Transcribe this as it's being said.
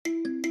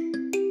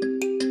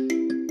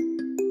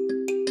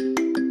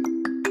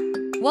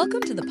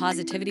Welcome to the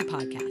Positivity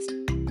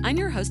Podcast. I'm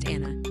your host,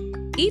 Anna.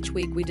 Each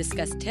week, we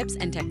discuss tips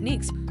and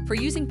techniques for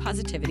using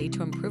positivity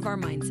to improve our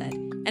mindset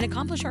and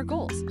accomplish our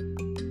goals.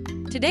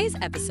 Today's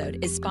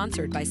episode is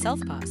sponsored by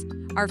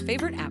Selfpause, our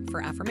favorite app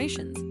for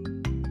affirmations.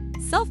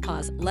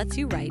 Selfpause lets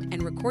you write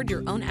and record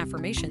your own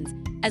affirmations,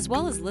 as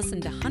well as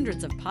listen to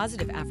hundreds of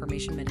positive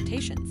affirmation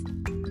meditations.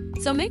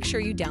 So make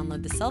sure you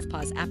download the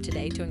Selfpause app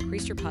today to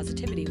increase your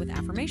positivity with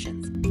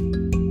affirmations.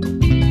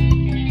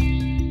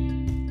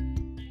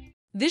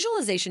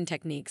 Visualization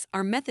techniques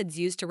are methods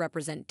used to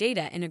represent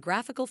data in a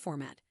graphical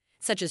format,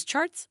 such as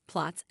charts,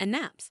 plots, and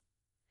maps.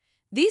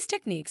 These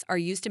techniques are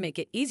used to make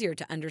it easier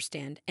to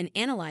understand and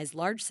analyze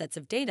large sets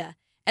of data,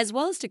 as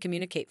well as to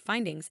communicate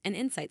findings and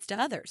insights to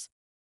others.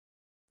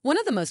 One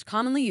of the most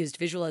commonly used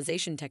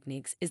visualization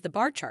techniques is the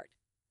bar chart.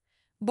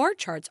 Bar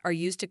charts are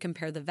used to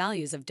compare the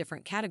values of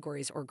different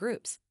categories or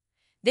groups.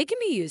 They can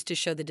be used to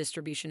show the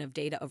distribution of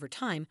data over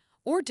time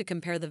or to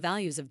compare the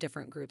values of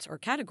different groups or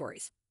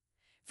categories.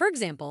 For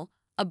example,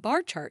 a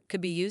bar chart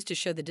could be used to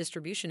show the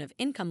distribution of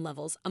income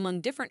levels among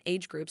different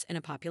age groups in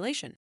a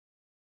population.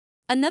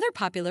 Another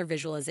popular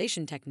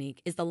visualization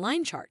technique is the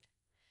line chart.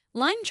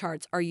 Line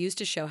charts are used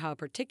to show how a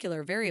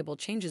particular variable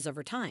changes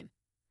over time.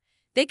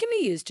 They can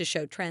be used to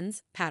show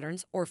trends,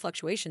 patterns, or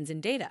fluctuations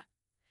in data.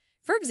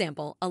 For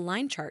example, a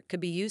line chart could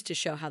be used to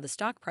show how the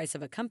stock price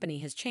of a company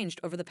has changed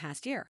over the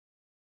past year.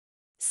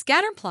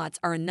 Scatter plots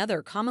are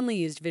another commonly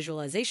used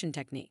visualization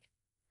technique.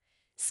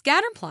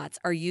 Scatter plots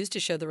are used to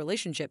show the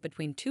relationship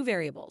between two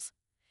variables.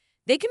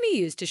 They can be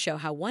used to show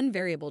how one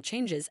variable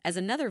changes as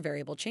another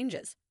variable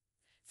changes.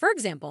 For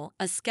example,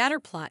 a scatter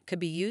plot could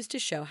be used to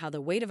show how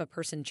the weight of a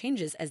person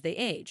changes as they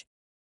age.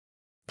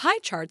 Pie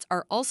charts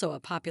are also a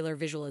popular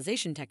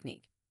visualization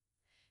technique.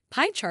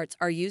 Pie charts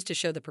are used to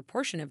show the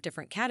proportion of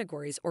different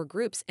categories or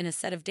groups in a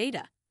set of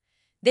data.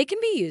 They can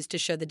be used to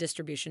show the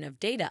distribution of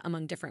data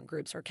among different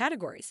groups or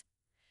categories.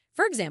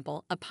 For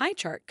example, a pie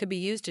chart could be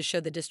used to show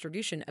the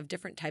distribution of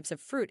different types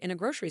of fruit in a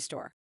grocery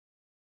store.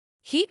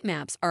 Heat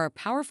maps are a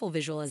powerful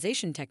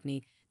visualization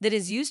technique that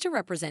is used to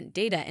represent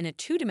data in a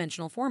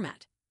two-dimensional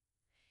format.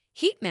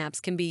 Heat maps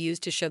can be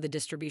used to show the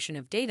distribution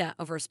of data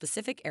over a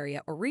specific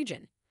area or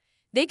region.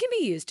 They can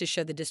be used to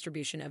show the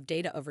distribution of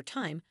data over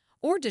time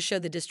or to show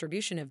the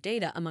distribution of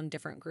data among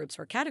different groups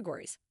or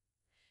categories.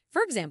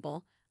 For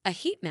example, a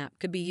heat map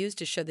could be used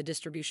to show the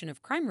distribution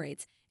of crime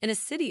rates in a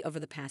city over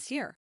the past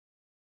year.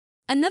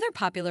 Another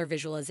popular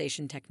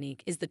visualization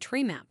technique is the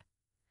tree map.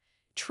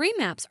 Tree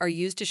maps are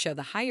used to show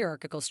the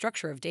hierarchical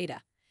structure of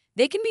data.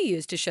 They can be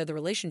used to show the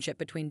relationship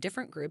between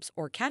different groups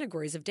or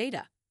categories of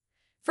data.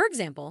 For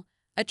example,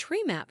 a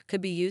tree map could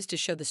be used to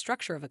show the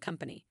structure of a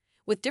company,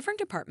 with different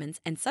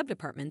departments and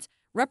subdepartments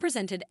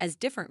represented as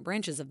different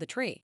branches of the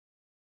tree.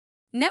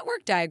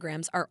 Network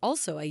diagrams are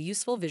also a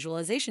useful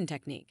visualization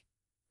technique.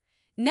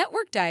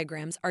 Network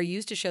diagrams are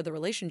used to show the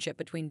relationship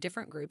between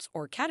different groups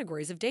or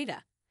categories of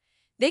data.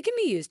 They can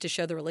be used to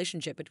show the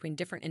relationship between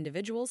different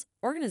individuals,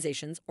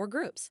 organizations, or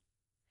groups.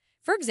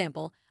 For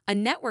example, a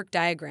network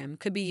diagram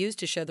could be used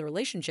to show the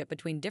relationship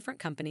between different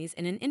companies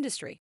in an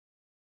industry.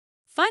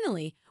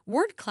 Finally,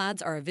 word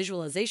clouds are a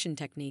visualization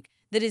technique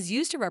that is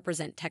used to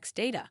represent text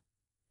data.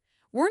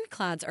 Word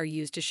clouds are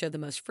used to show the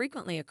most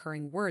frequently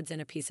occurring words in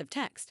a piece of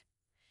text.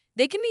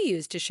 They can be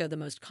used to show the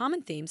most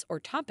common themes or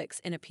topics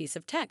in a piece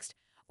of text,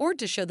 or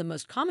to show the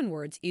most common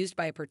words used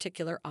by a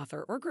particular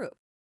author or group.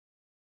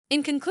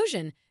 In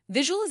conclusion,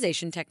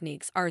 visualization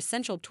techniques are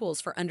essential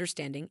tools for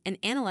understanding and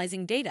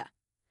analyzing data.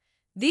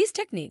 These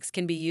techniques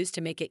can be used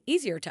to make it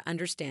easier to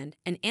understand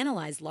and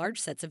analyze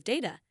large sets of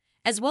data,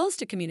 as well as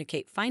to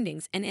communicate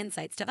findings and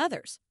insights to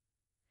others.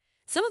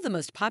 Some of the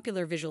most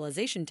popular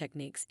visualization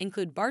techniques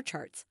include bar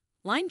charts,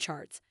 line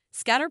charts,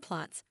 scatter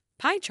plots,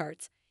 pie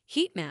charts,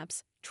 heat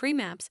maps, tree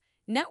maps,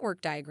 network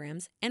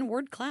diagrams, and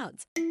word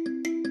clouds.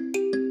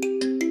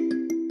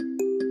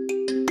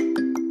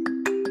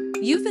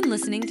 You've been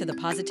listening to the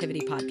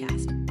Positivity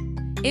Podcast.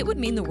 It would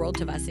mean the world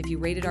to us if you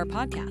rated our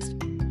podcast.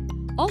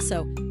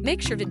 Also,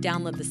 make sure to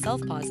download the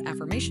Selfpause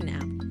affirmation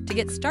app to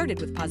get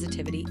started with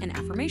positivity and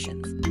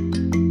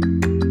affirmations.